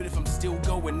if I'm still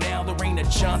going now, there ain't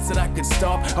a chance that I can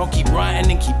stop. I'll keep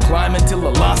writing and keep climbing till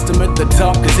the last I'm at the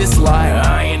top. Cause it's like,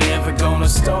 I ain't ever gonna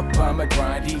stop. I'ma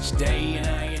grind each day and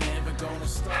I ain't ever gonna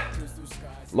stop.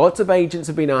 Lots of agents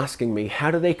have been asking me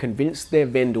how do they convince their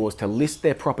vendors to list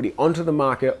their property onto the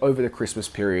market over the Christmas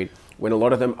period when a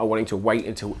lot of them are wanting to wait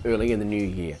until early in the new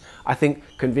year. I think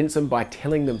convince them by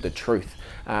telling them the truth.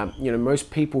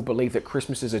 Most people believe that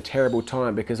Christmas is a terrible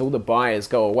time because all the buyers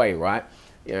go away, right?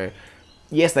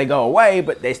 Yes, they go away,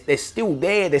 but they're still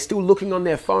there. They're still looking on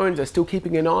their phones. They're still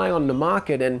keeping an eye on the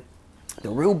market, and the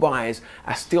real buyers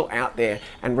are still out there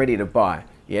and ready to buy.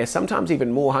 Yeah, sometimes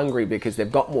even more hungry because they've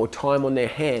got more time on their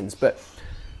hands. But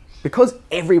because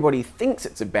everybody thinks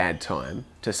it's a bad time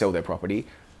to sell their property,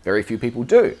 very few people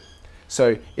do.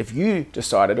 So if you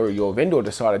decided or your vendor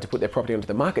decided to put their property onto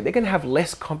the market, they're going to have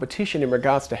less competition in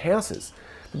regards to houses.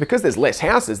 But because there's less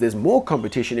houses, there's more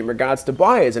competition in regards to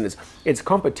buyers, and it's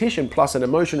competition plus an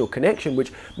emotional connection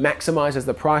which maximizes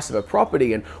the price of a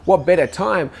property. And what better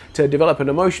time to develop an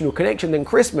emotional connection than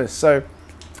Christmas? So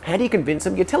how do you convince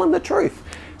them? You tell them the truth.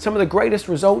 Some of the greatest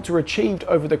results are achieved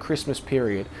over the Christmas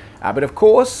period. But of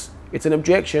course, it's an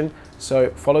objection, so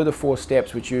follow the 4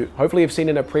 steps which you hopefully have seen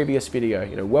in a previous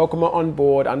video. Welcome them on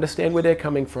board, understand where they're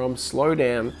coming from, slow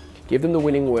down, give them the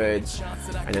winning words,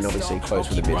 and then obviously close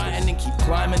with the business. And keep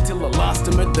climbing till the last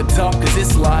I'm at the top, cause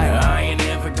it's like, I ain't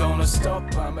ever gonna stop.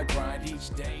 I'ma grind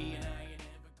each day.